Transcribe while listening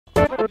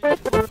Oh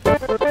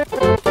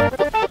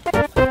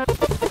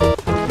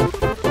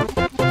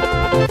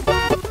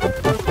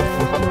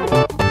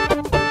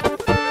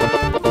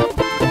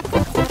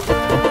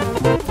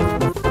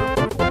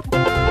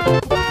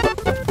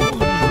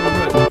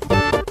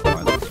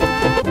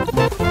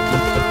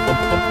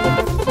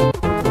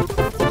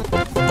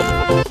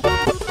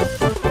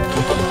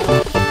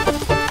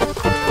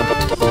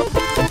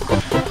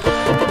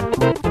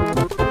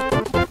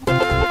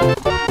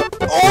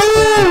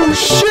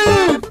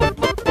shit!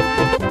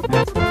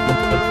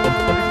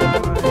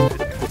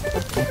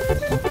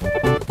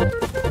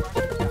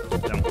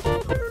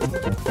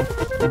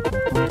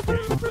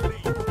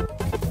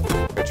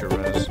 Got your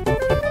res.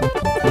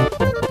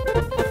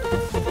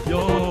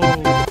 Yo!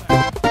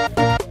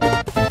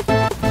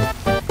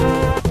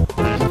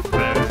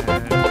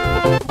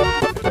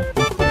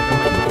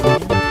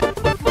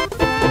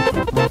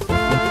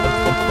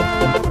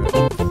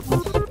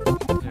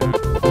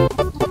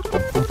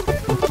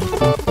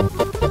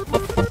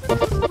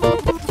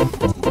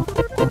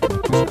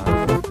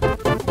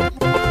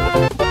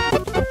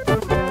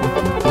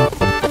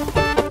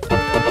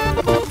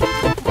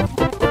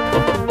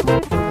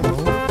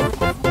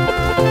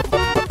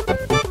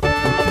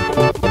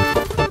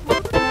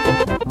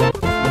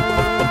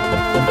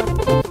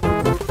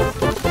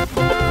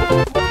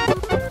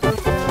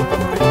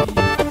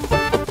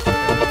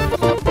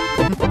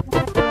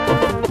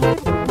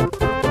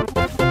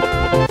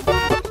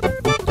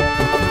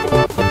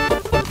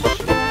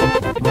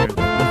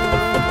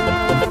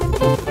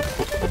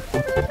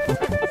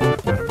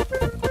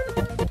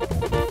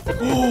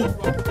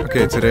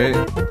 Okay, today,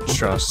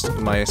 trust,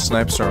 my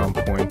snipes are on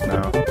point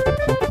now.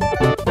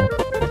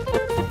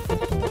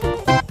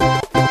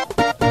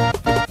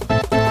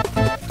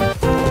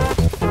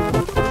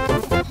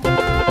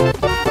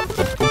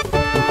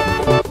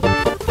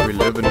 We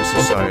live in a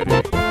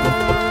society.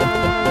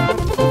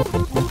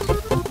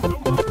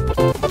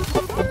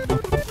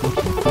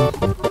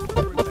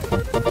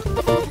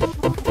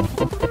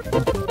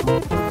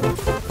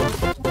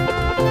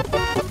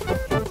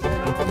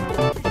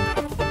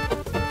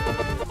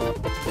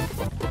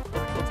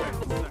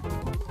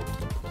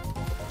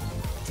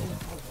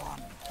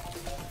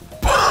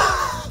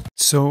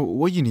 So,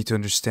 what you need to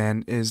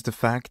understand is the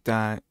fact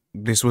that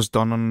this was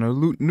done on a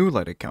new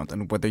light account,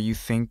 and whether you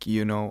think,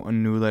 you know, a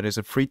new light is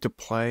a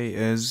free-to-play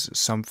is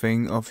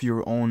something of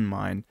your own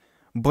mind.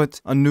 But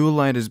a new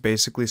light is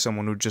basically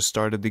someone who just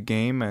started the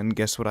game, and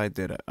guess what I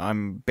did?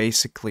 I'm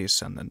basically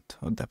Ascendant,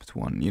 Adept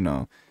 1, you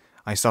know.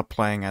 I stopped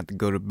playing, I had to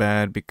go to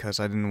bed because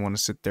I didn't want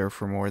to sit there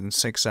for more than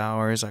 6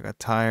 hours, I got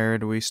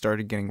tired, we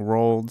started getting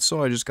rolled,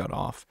 so I just got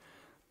off.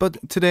 But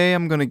today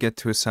I'm gonna get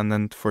to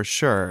Ascendant for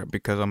sure,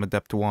 because I'm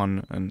Adept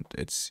 1, and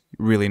it's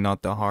really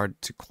not that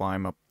hard to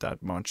climb up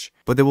that much.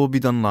 But it will be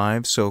done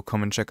live, so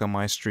come and check out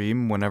my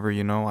stream whenever,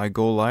 you know, I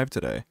go live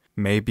today.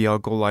 Maybe I'll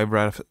go live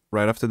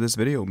right after this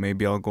video,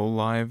 maybe I'll go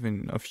live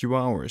in a few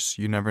hours,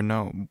 you never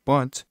know.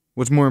 But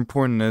what's more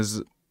important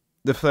is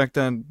the fact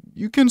that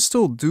you can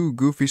still do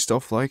goofy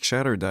stuff like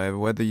Shatterdive,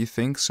 whether you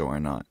think so or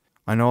not.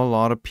 I know a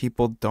lot of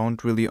people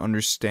don't really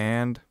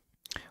understand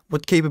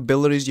what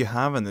capabilities you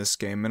have in this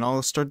game, and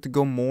I'll start to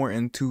go more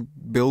into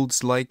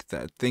builds like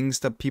that, things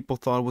that people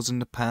thought was in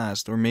the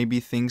past, or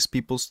maybe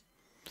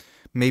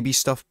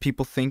stuff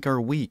people think are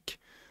weak.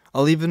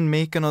 I'll even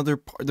make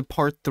the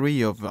part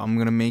 3 of I'm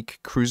gonna make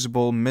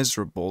Crucible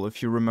miserable,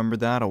 if you remember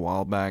that a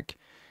while back,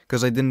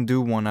 because I didn't do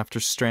one after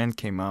Strand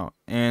came out,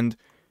 and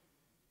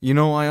you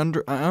know, I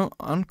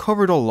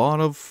uncovered a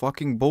lot of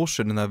fucking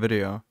bullshit in that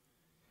video.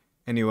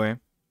 Anyway,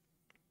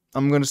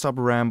 I'm gonna stop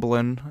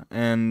rambling,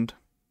 and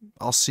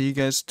I'll see you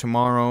guys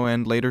tomorrow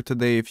and later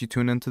today if you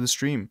tune into the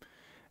stream.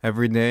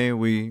 Every day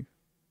we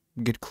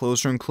get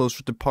closer and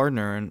closer to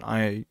partner, and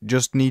I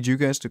just need you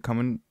guys to come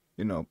and,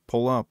 you know,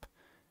 pull up.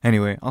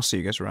 Anyway, I'll see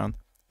you guys around,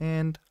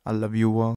 and I love you all.